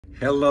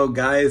Hello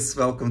guys,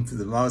 welcome to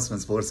the Mouseman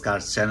Sports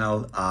Cards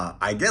channel.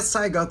 I guess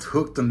I got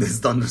hooked on these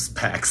Donruss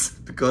packs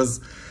because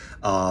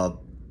who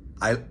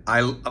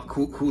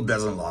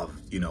doesn't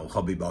love,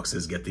 hobby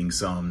boxes, getting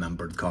some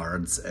numbered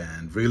cards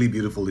and really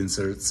beautiful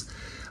inserts.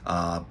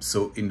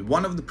 So in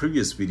one of the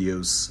previous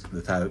videos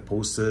that I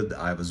posted,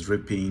 I was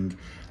ripping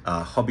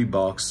a hobby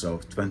box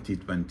of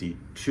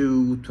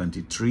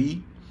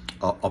 2022-23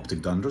 Optic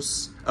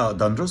Donruss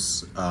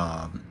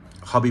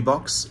hobby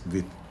box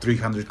with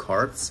 300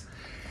 cards.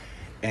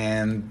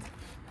 And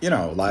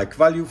like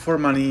value for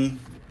money,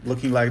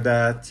 looking like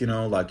that,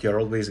 like you're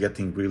always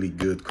getting really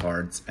good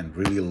cards and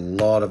really a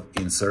lot of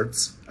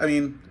inserts. I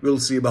mean, we'll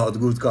see about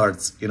good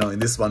cards, in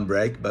this one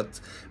break, but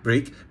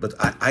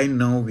I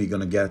know we're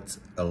gonna get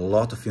a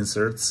lot of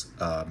inserts,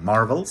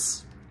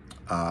 Marvels.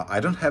 I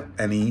don't have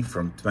any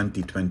from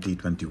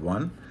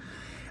 2020-21.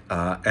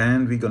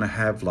 And we're gonna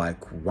have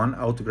like one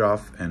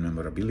autograph and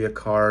memorabilia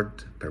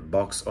card per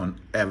box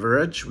on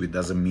average, which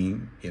doesn't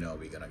mean,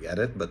 we're gonna get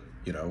it, but,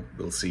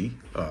 we'll see.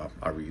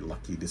 Are we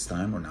lucky this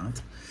time or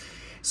not?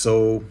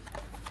 So,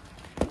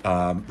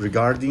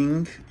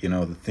 regarding,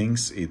 the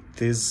things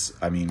it is,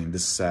 I mean, in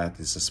this set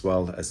is as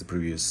well as the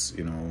previous,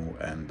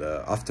 and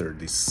after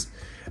this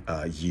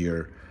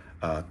year,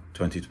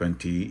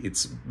 2020,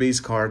 it's base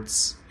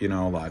cards,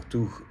 like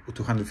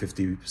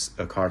 250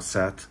 card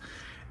set.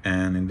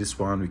 And in this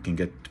one, we can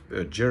get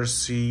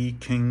Jersey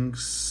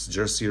Kings,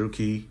 Jersey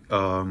Rookie,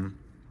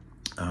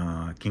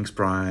 Kings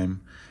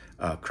Prime,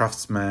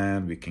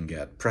 Craftsman. We can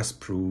get Press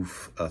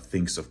Proof,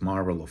 Things of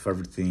Marvel, of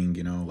everything,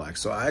 like.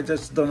 So I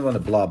just don't want to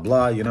blah,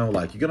 blah,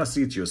 like you're going to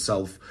see it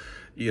yourself,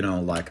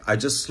 like I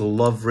just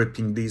love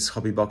ripping these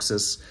hobby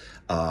boxes.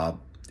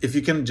 If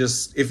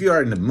you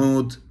are in the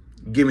mood,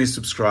 give me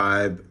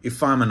subscribe.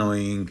 If I'm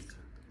annoying,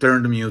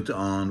 turn the mute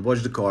on,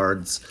 watch the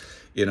cards,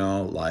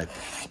 like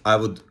I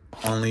would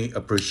only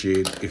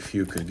appreciate if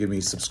you could give me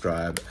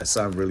subscribe, as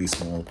I'm really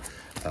small,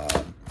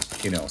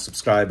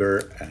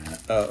 subscriber and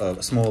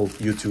a small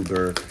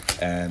YouTuber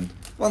and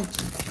want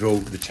to grow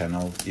the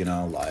channel,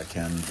 like,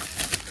 and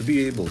to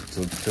be able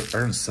to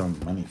earn some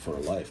money for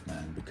a life,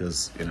 man,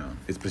 because,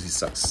 it pretty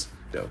sucks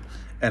though.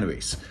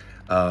 Anyways,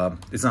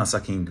 it's not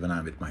sucking when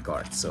I'm with my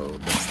cards, so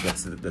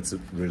that's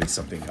really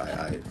something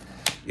I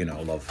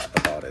love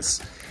about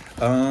this.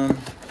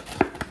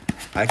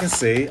 I can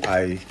say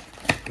I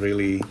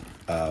really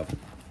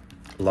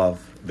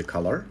love the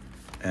color,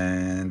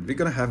 and we're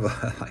gonna have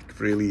like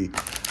really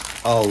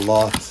a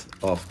lot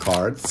of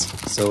cards,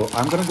 so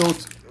I'm gonna go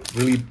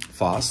really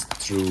fast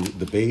through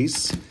the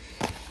base,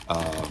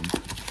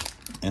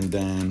 and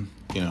then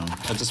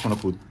I just want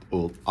to put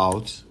all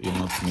out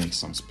to make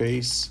some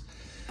space.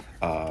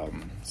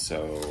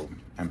 So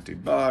empty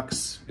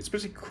box, it's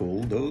pretty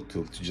cool though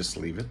to just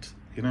leave it,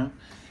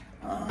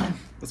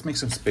 let's make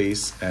some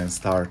space and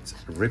start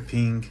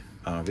ripping.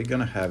 We're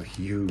gonna have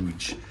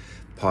huge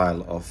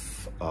pile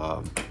of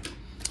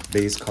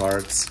base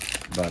cards,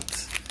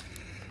 but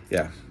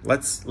yeah,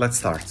 let's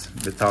start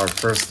with our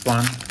first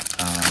one.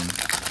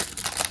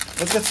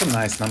 Let's get some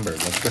nice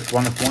numbers. Let's get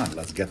 1 of 1.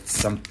 Let's get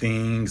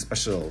something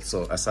special.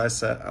 So as I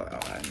said,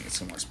 I need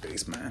some more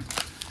space, man.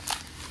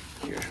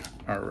 Here,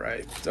 all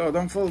right. Oh,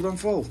 don't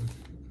fall.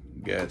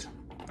 Good.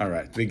 All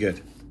right, we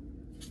good.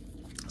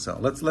 So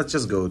let's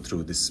just go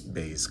through this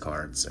base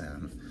cards,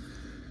 and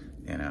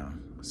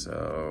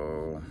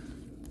so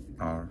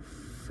our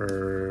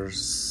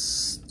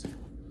first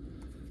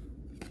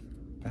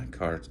back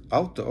card,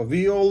 auto.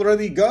 We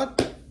already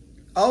got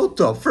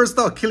auto. First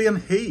off,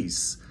 Killian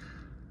Hayes.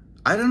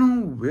 I don't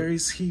know where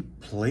is he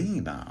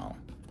playing now.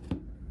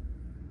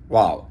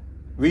 Wow,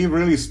 we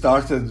really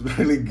started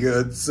really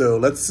good. So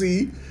let's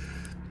see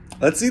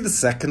the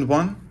second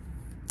one,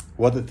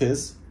 what it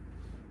is.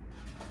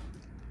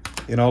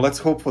 Let's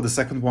hope for the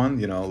second one.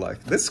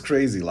 Like that's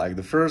crazy. Like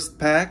the first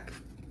pack,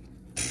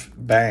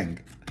 bang.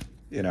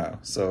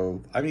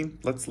 So I mean,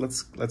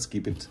 let's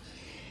keep it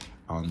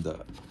on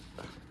the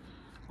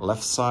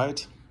left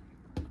side.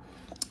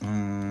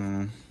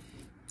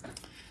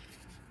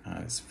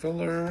 It's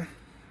filler,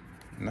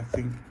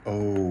 nothing.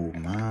 Oh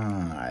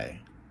my,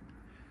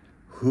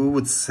 who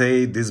would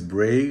say this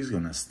break is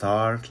gonna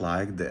start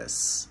like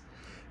this?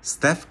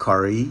 Steph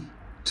Curry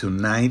to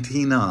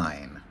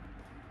 99.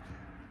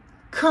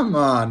 Come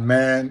on,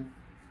 man,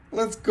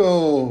 let's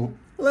go,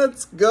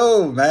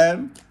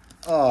 man.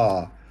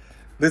 Oh,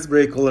 this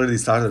break already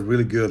started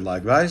really good.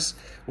 Like, guys,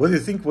 what do you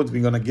think what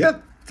we're gonna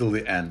get till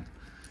the end?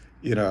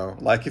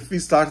 Like if we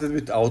started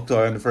with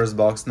auto in the first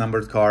box,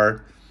 numbered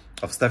card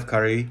of Steph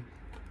Curry,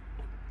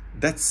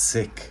 that's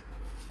sick.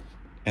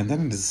 And then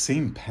in the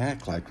same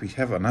pack, like we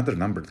have another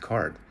numbered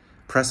card,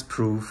 Press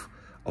Proof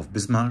of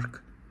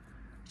Bismarck,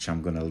 which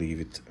I'm gonna leave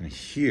it in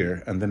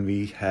here. And then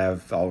we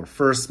have our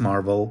first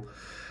Marvel,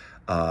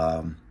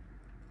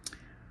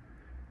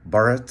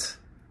 Barrett,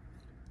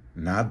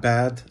 not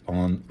bad.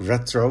 On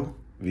retro,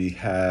 we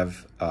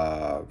have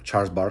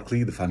Charles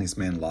Barkley, the funniest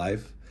man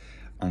alive.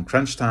 On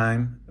Crunch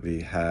Time,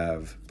 we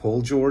have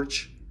Paul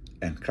George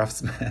and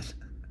Craftsman.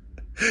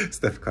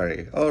 Steph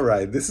Curry. All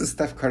right, this is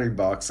Steph Curry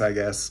box, I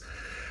guess.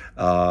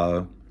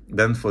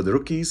 Then for the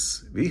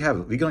rookies, we're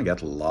gonna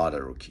get a lot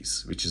of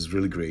rookies, which is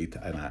really great,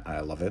 and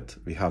I love it.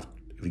 We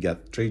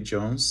got Trey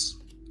Jones.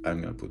 I'm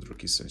gonna put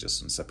rookies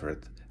just in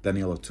separate.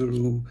 Daniel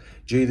Oturu,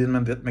 Jaden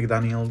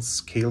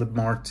McDaniels, Caleb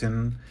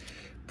Martin,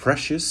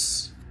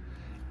 Precious,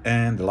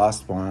 and the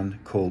last one,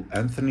 Cole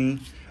Anthony.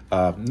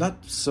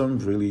 Not some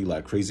really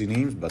like crazy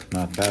names, but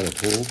not bad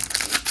at all.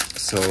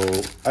 So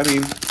I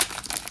mean,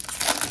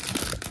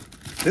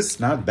 this is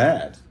not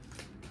bad.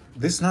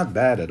 This is not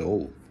bad at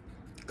all.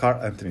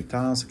 Carl Anthony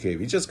Towns. Okay,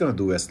 we're just gonna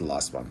do as the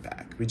last one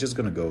pack. We're just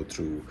gonna go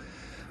through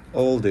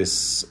all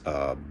this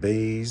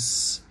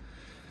base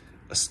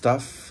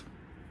stuff,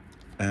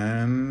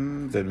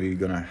 and then we're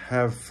gonna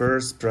have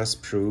first press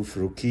proof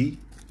rookie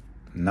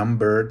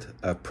numbered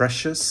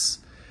Precious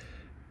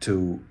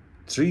to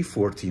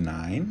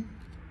 349.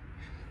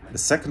 The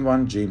second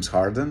one, James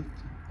Harden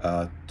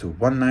to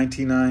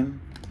 199.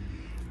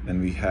 Then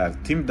we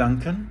have Tim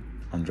Duncan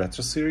on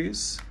Retro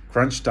Series,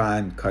 Crunch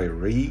Time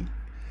Kyrie,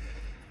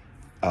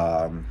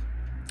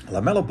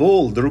 LaMelo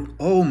Ball.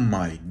 Oh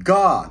my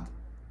God,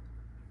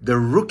 the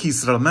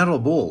rookies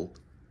LaMelo Ball.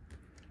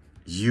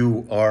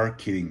 You are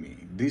kidding me.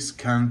 This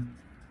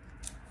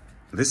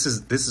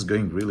is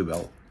going really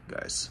well,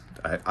 guys.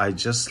 I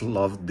just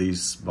love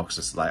these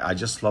boxes. Like, I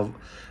just love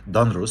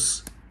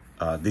Donruss.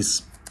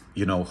 This,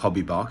 you know,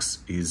 hobby box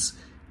is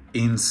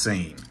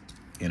insane.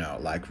 You know,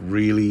 like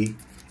really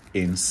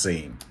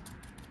insane.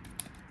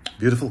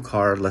 Beautiful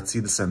card. Let's see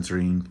the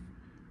centering.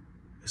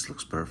 This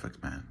looks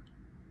perfect, man.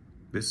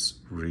 This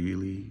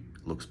really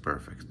looks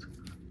perfect.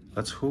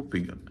 Let's hope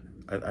we.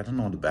 I don't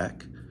know the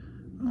back.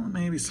 Well,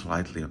 maybe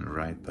slightly on the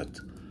right, but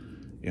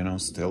you know,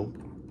 still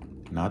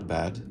not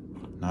bad.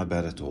 Not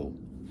bad at all.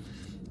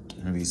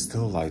 And we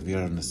still like, we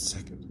are in the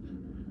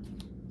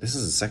second. This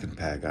is the second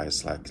pack,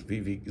 guys. Like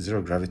we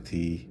Zero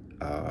Gravity,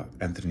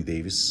 Anthony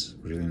Davis,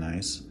 really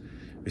nice.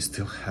 We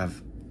still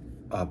have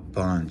a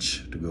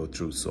bunch to go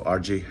through. So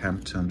RJ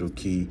Hampton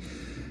rookie,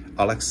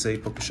 Alexei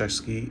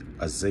Pokusevsky,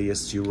 Isaiah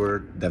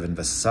Stewart, Devin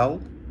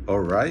Vassell. All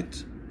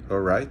right.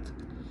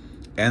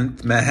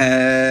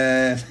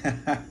 Ant-Man.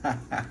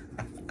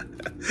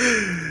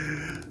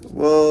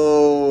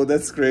 Whoa,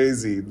 that's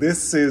crazy.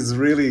 This is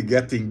really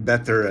getting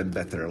better and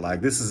better.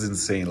 Like, this is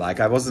insane. Like,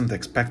 I wasn't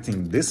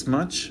expecting this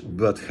much,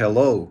 but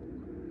hello.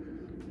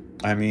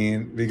 I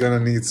mean, we're gonna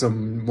need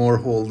some more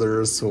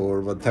holders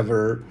or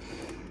whatever.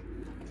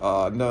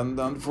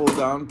 Don't fall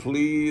down,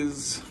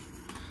 please.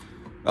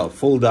 Well,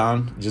 fall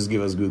down, just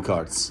give us good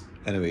cards.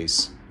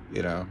 Anyways,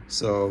 you know,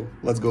 so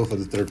let's go for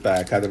the third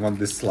pack. I don't want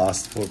this to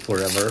last for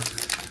forever.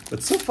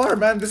 But so far,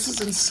 man, this is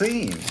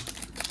insane.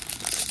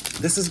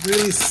 This is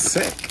really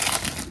sick.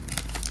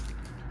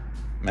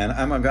 Man,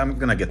 I'm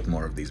gonna get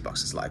more of these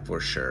boxes, like,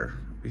 for sure.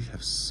 We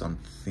have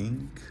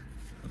something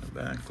on the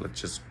back. Let's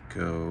just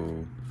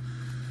go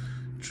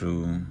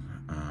through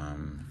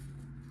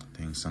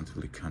things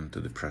until we come to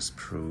the press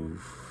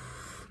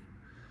proof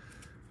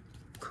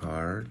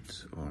card.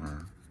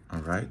 Or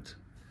all right,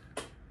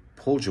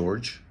 Paul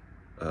George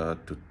to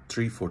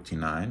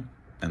 349,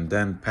 and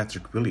then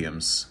Patrick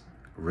Williams,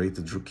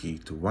 rated rookie,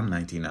 to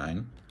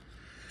 199.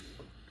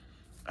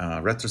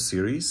 Retro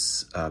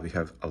Series, we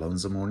have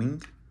Alonzo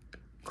Mourning,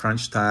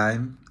 Crunch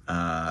Time,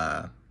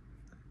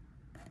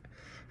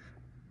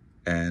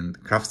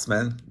 and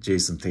Craftsman,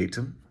 Jason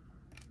Tatum.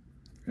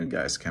 You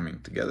guys coming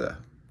together.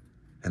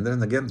 And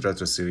then again,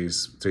 Retro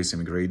Series, Tracy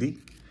McGrady.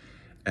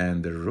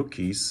 And the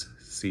rookies,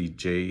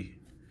 CJ,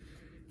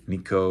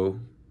 Nico,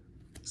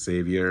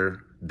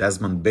 Xavier,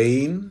 Desmond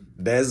Bain,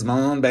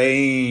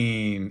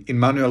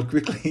 Emmanuel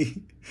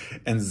Quickly,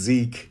 and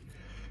Zeke.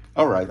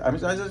 All right, I'm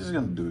just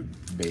gonna do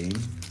Bain.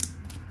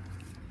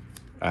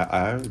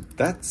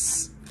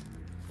 That's,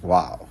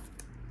 wow,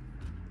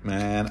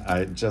 man.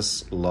 I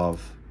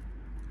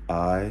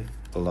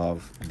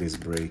love this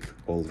break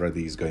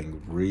already. Is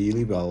going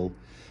really well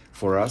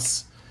for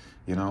us.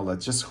 You know,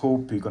 let's just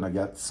hope we're gonna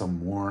get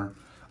some more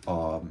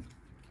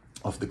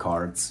of the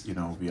cards, you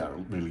know, we are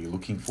really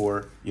looking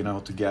for, you know,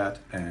 to get.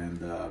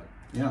 And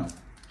you know,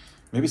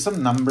 maybe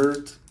some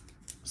numbered,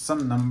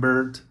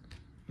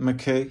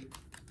 okay.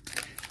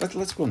 But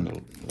let's go on the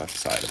left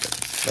side of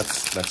it.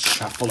 Let's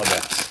shuffle a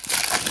bit.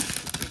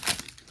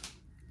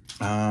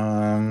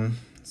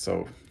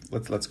 So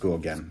let's go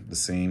again. The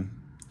same.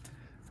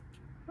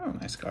 Oh,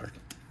 nice card.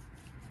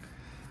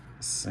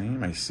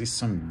 Same. I see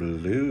some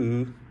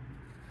blue.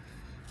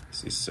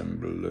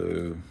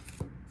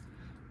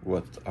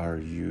 What are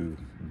you,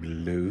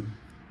 blue?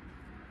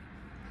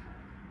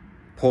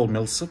 Paul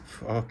Millsap.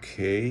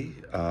 Okay.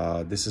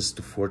 This is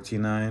to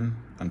 49.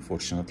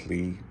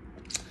 Unfortunately,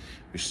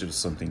 we should do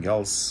something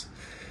else.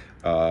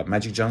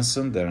 Magic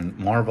Johnson, then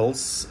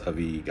Marvels.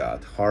 We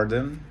got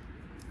Harden.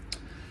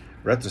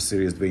 Retro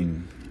Series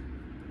being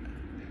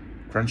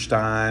Crunch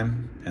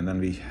Time. And then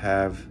we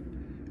have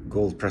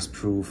gold press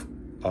proof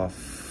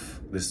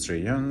of this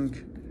Trae Young.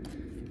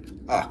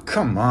 Ah, oh,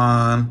 come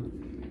on.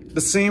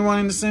 The same one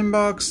in the same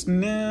box.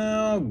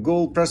 No,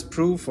 gold press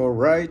proof. All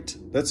right.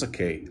 That's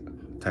okay.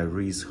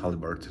 Tyrese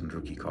Halliburton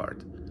rookie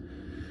card.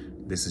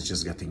 this is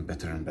just getting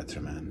better and better,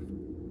 man.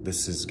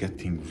 This is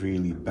getting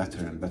really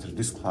better and better.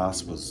 This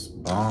class was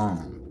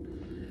bomb.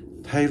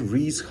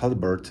 Tyrese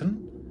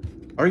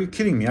Halliburton. Are you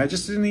kidding me? I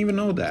just didn't even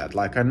know that.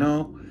 Like, I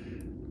know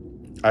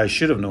I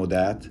should have known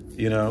that,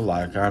 you know,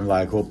 like I'm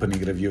like opening,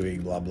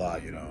 reviewing, blah, blah,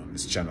 you know, on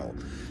this channel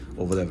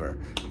or whatever,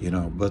 you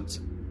know, but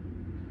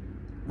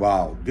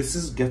wow, this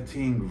is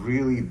getting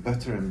really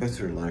better and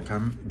better. Like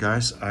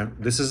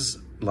this is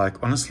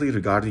like, honestly,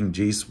 regarding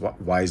Jace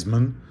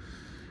Wiseman,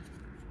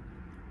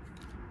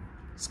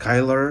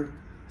 Skylar,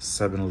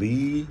 Seven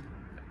Lee,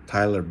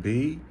 Tyler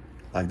B,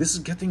 like this is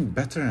getting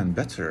better and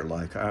better.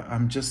 Like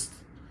I'm just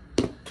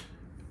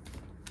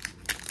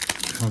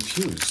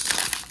confused.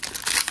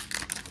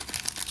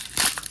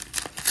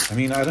 I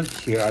mean, I don't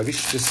care. I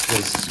wish this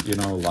was, you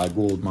know, like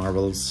Gold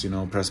Marvels, you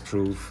know, press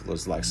proof,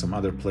 was like some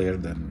other player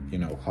than, you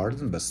know,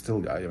 Harden, but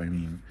still, I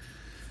mean,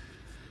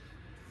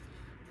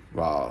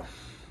 wow.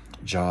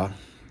 Ja,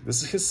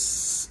 this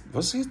is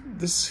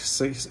this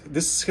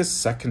is his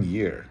second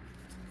year,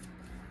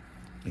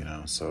 you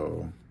know,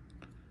 so,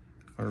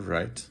 all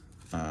right.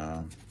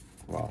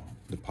 Wow,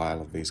 the pile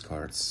of base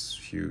cards,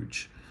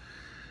 huge.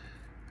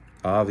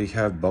 We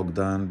have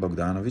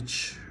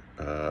Bogdanovic,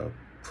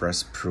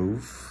 press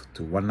proof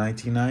to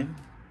 199.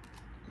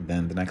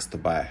 Then the next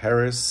Tobias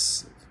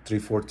Harris,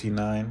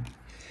 349.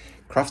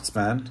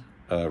 Craftsman,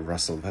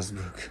 Russell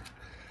Westbrook.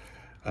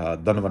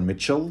 Donovan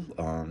Mitchell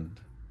on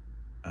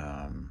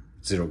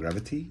Zero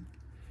Gravity.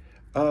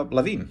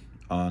 Lavine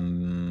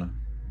on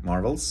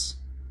Marvels.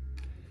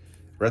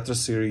 Retro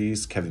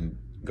Series, Kevin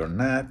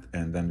Garnett.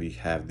 And then we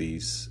have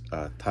these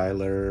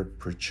Tyler,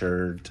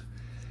 Pritchard,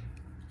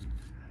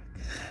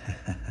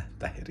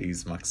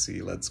 Tyrese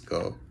Maxey, let's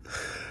go.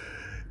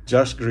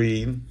 Josh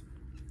Green,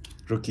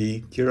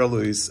 rookie, Kira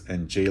Lewis,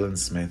 and Jalen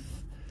Smith,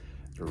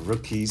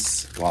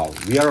 rookies. Wow,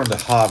 we are on the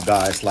half,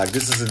 guys. Like,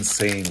 this is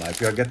insane. Like,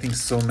 we are getting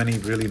so many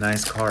really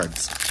nice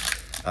cards,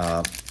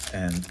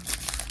 and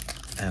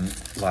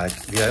like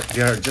we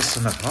are just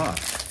on the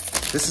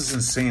half. This is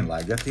insane.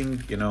 Like,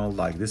 getting, you know,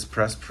 like this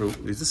press proof.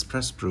 Is this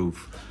press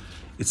proof?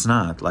 It's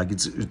not. Like,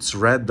 it's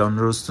red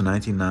Donruss to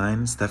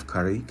 99 Steph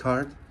Curry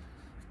card.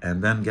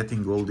 And then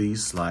getting all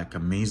these like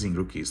amazing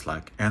rookies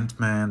like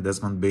Ant-Man,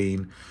 Desmond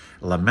Bain,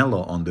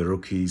 LaMelo on the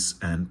rookies,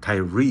 and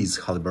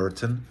Tyrese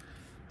Halliburton.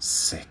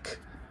 Sick.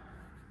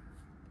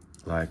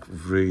 Like,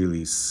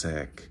 really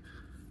sick.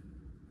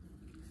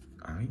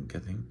 Are we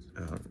getting...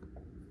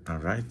 all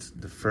right.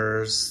 The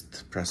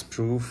first press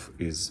proof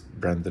is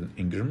Brandon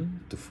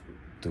Ingram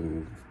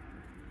to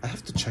I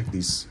have to check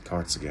these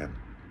cards again.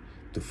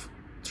 To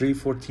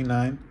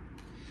 349.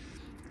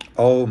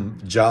 Oh,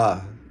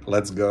 Ja.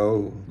 Let's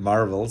go,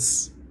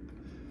 Marvels.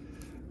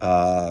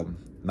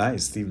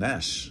 Nice, Steve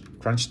Nash.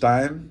 Crunch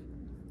time.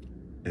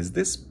 Is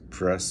this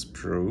press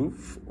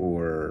proof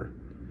or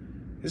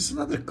is it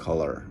another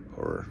color?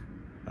 Or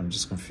I'm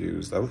just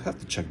confused. I will have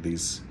to check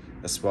these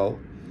as well.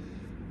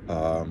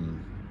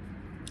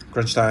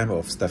 Crunch time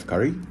of Steph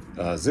Curry.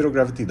 Zero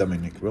Gravity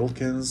Dominic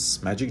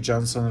Wilkins. Magic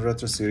Johnson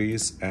Retro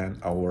Series. And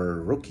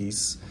our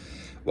rookies.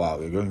 Wow,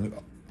 we're going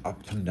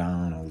up and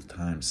down all the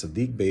time.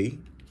 Sadiq Bey.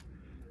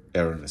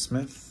 Aaron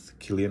Smith,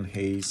 Killian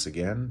Hayes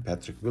again,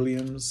 Patrick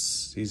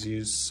Williams,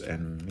 Theseus,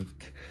 and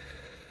Nick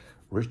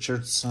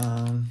Richards,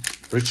 and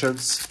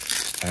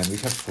we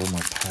have 4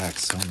 more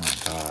packs. Oh my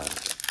god.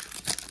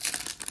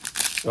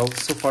 Well,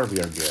 so far we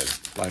are good.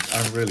 Like,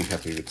 I'm really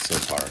happy with so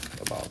far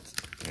about,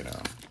 you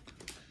know,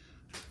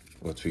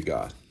 what we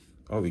got.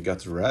 Oh, we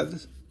got red.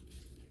 Let's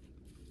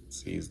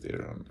see, is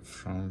there on the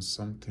front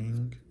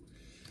something?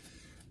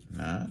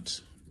 Not,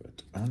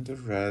 but on the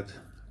red,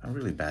 I'm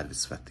really bad with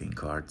sweating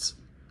cards.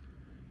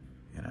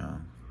 You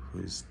know, who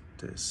is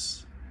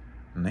this?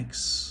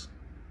 Knicks.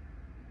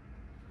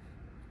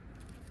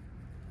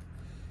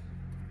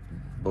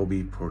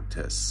 Bobby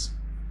Portis.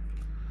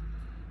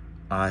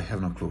 I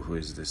have no clue who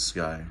is this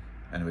guy.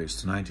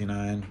 Anyways,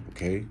 299.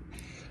 Okay.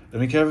 Then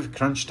we have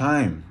crunch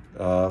time.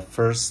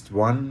 First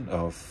one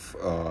of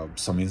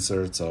some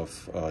inserts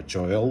of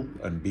Joel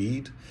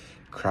Embiid,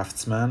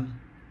 Craftsman.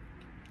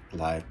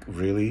 Like,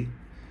 really.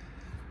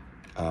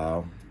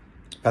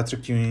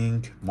 Patrick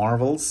Ewing,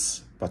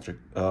 Marvels.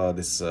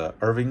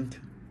 Irving,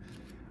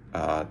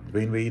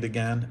 Dwayne Wade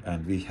again,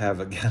 and we have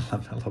again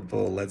LaMelo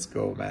Ball. Let's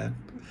go, man.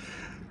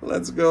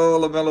 Let's go,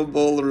 LaMelo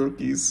Ball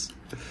rookies.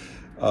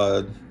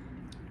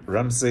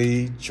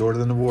 Ramsey,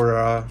 Jordan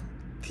Nwora,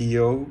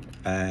 Theo,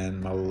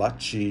 and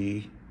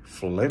Malachi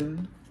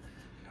Flynn.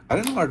 I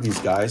don't know, are these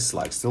guys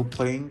like still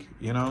playing,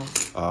 you know,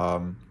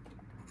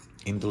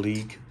 in the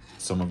league?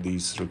 Some of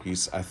these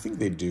rookies, I think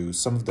they do.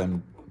 Some of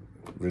them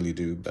really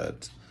do,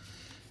 but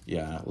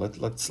yeah,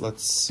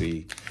 let's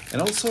see.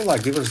 And also,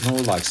 like, there was no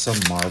like some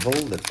Marvel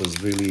that was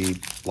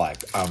really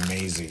like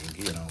amazing,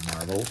 you know,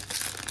 Marvel,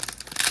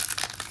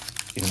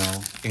 you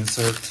know,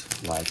 insert.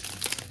 Like,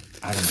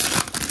 I don't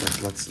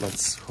know.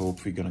 Let's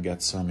hope we're gonna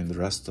get some in the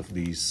rest of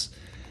these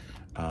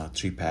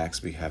 3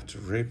 packs we have to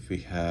rip. We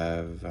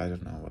have, I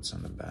don't know what's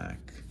on the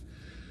back.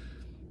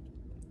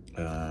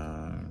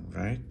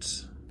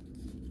 Right.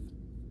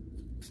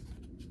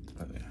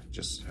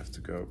 just have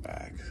to go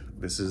back.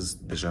 This is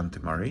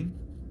Dejante Murray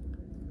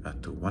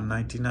to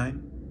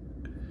 199.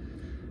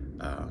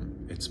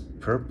 It's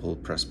purple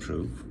press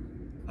proof.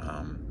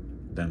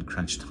 Then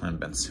crunch time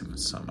Ben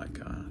Simmons. Oh my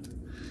god.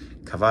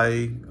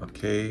 Kawhi,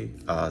 okay.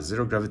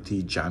 Zero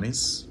gravity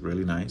Giannis,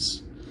 really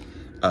nice.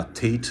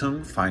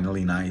 Tatum,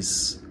 finally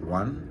nice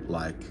one,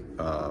 like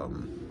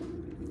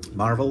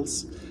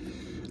Marvels.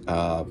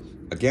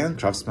 Again,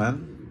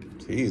 Craftsman.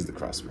 He is the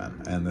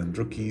Craftsman. And then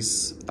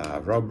rookies,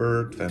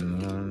 Robert,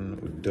 Van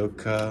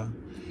Udoka,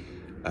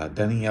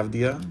 Danny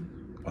Avdia,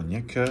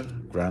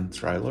 Onyeka,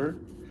 Grant Ryler.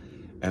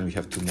 And we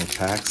have 2 more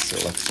packs, so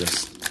let's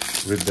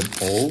just rip them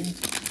all.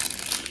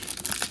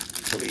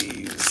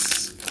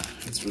 Please.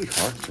 It's really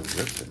hard to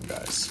rip them,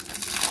 guys.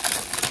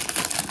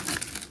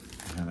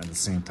 And at the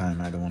same time,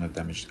 I don't want to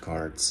damage the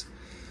cards.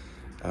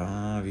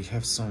 We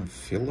have some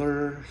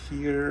filler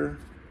here.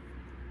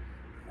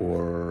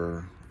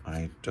 Or,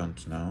 I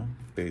don't know,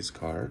 base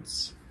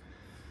cards.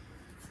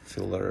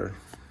 Filler.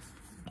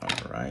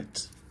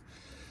 Alright.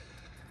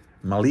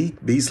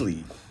 Malik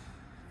Beasley.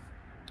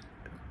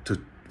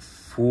 To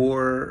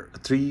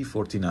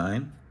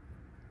 349.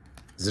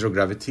 Zero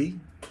gravity.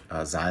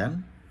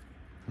 Zion.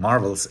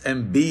 Marvels.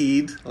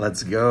 Embiid.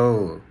 Let's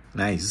go.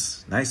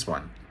 Nice. Nice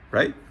one.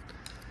 Right?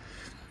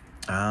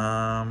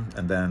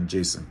 And then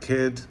Jason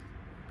Kidd.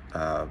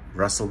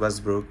 Russell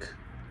Westbrook.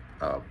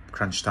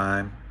 Crunch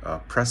time.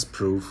 Press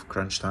proof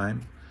crunch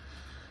time.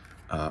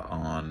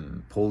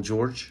 On Paul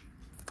George.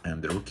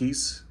 And the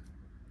rookies.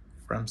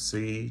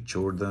 Ramsey.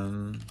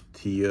 Jordan.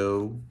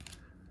 Theo.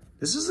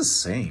 This is the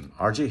same.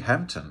 RJ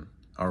Hampton.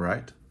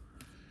 Alright.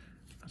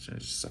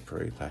 Just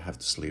separate. I have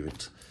to sleeve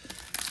it.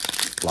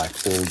 Like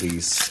all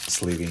these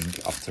sleeving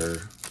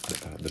after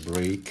the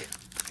break,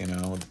 you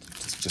know,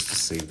 just to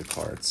save the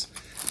cards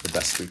the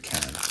best we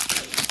can.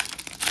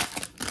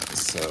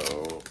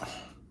 So,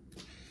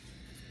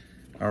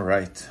 all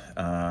right.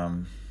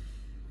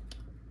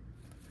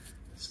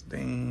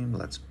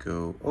 Let's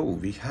go. Oh,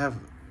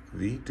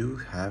 we do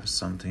have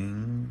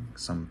something.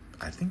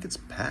 I think it's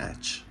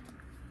patch.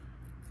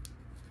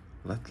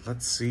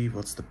 Let's see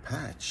what's the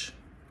patch.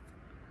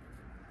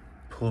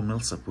 Paul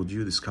Millsap, would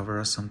you discover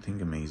us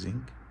something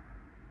amazing?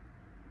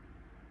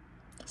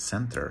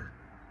 Center.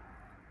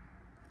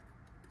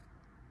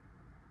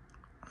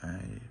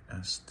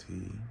 IST.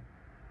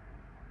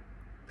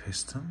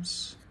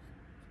 Pistons.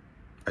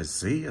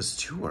 Isaiah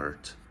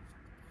Stewart.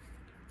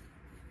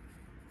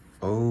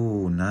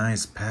 Oh,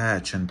 nice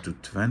patch. And to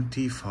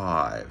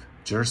 25.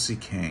 Jersey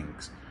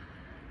Kings.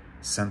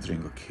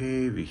 Centering,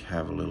 okay. We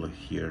have a little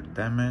here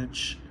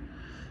damage.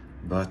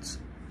 But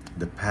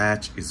the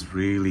patch is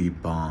really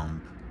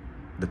bomb.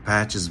 The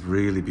patch is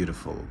really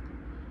beautiful.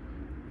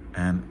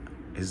 And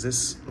is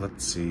this,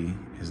 let's see,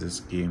 is this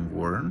game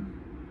worn?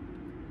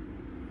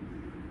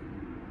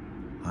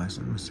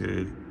 License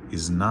material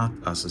is not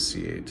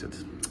associated.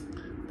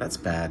 That's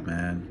bad,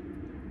 man.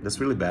 That's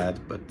really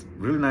bad, but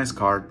really nice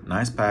card.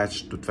 Nice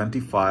patch to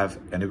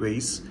 25.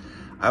 Anyways,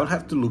 I will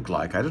have to look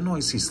like, I don't know,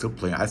 is he still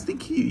playing? I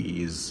think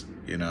he is,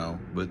 you know,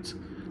 but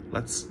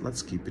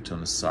let's keep it on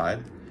the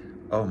side.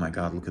 Oh my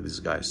god, look at these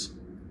guys.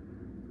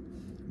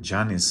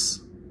 Giannis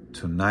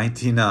to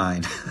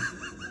 99.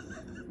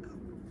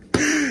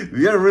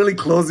 We are really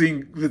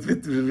closing with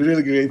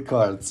really great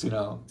cards, you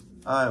know.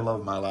 I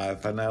love my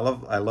life, and I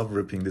love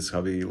ripping this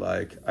hobby.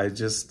 Like I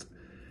just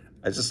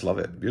love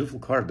it. Beautiful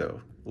card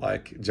though.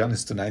 Like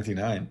Giannis to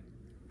 99.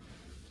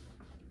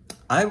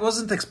 I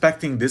wasn't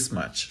expecting this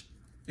much,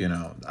 you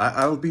know.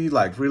 I'll be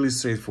like really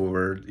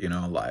straightforward, you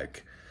know,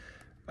 like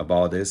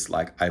about this.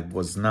 Like I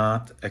was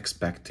not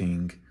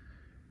expecting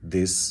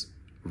this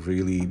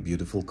really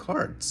beautiful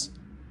cards,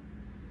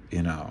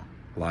 you know,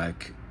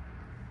 like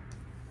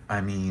I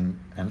mean,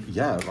 and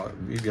yeah,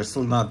 we are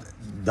still not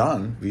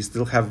done. We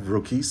still have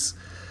rookies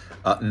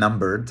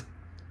numbered.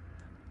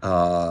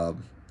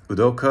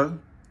 Udoka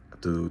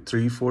to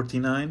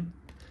 349.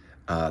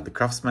 The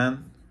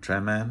Craftsman,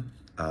 Treman,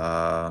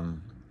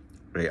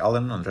 Ray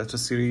Allen on Retro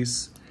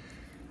Series.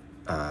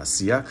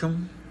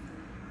 Siakam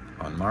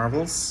on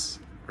Marvels,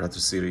 Retro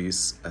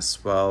Series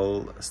as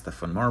well.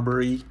 Stephen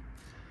Marbury.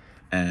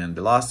 And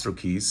the last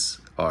rookies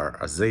are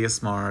Isaiah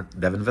Smart,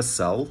 Devin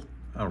Vassell,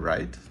 all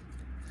right.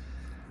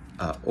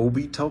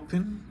 Obi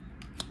Toppin,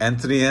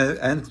 Anthony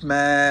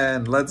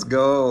Ant-Man, let's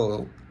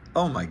go.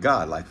 Oh my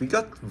god, like we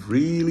got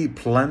really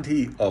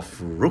plenty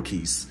of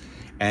rookies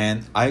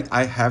and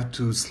I have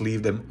to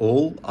sleeve them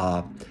all.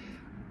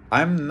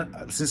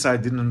 Since I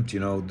didn't, you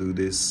know, do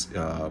this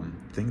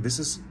thing, this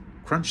is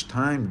crunch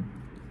time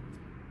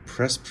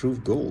press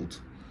proof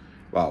gold.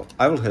 Wow,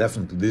 I will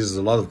definitely, this is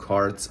a lot of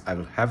cards. I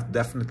will have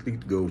definitely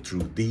go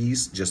through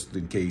these just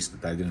in case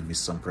that I didn't miss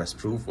some press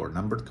proof or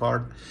numbered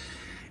card.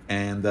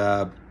 And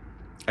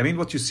I mean,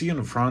 what you see on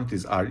the front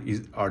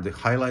are the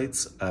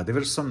highlights. There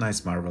were some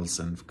nice Marvels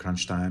and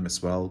crunch time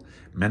as well,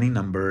 many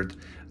numbered.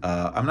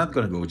 I'm not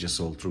gonna go just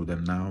all through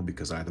them now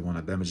because I don't want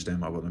to damage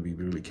them. I want to be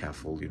really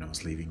careful, you know,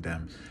 sleeving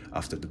them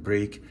after the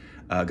break.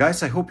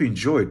 Guys, I hope you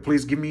enjoyed.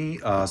 Please give me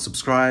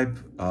subscribe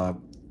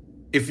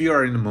if you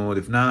are in the mood.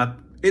 If not,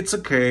 It's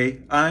okay.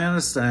 I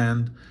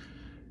understand,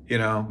 you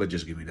know, but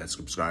just give me that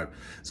subscribe.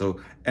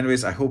 So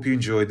anyways, I hope you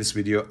enjoyed this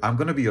video. I'm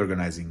going to be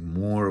organizing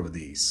more of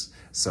these.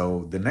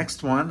 So the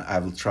next one I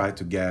will try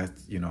to get,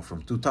 you know,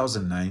 from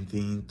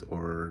 2019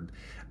 or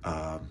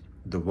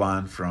the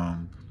one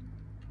from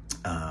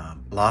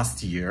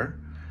last year.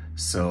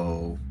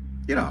 So,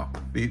 you know,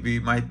 we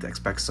might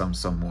expect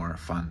some more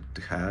fun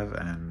to have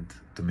and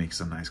to make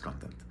some nice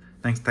content.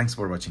 Thanks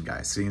for watching,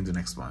 guys. See you in the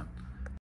next one.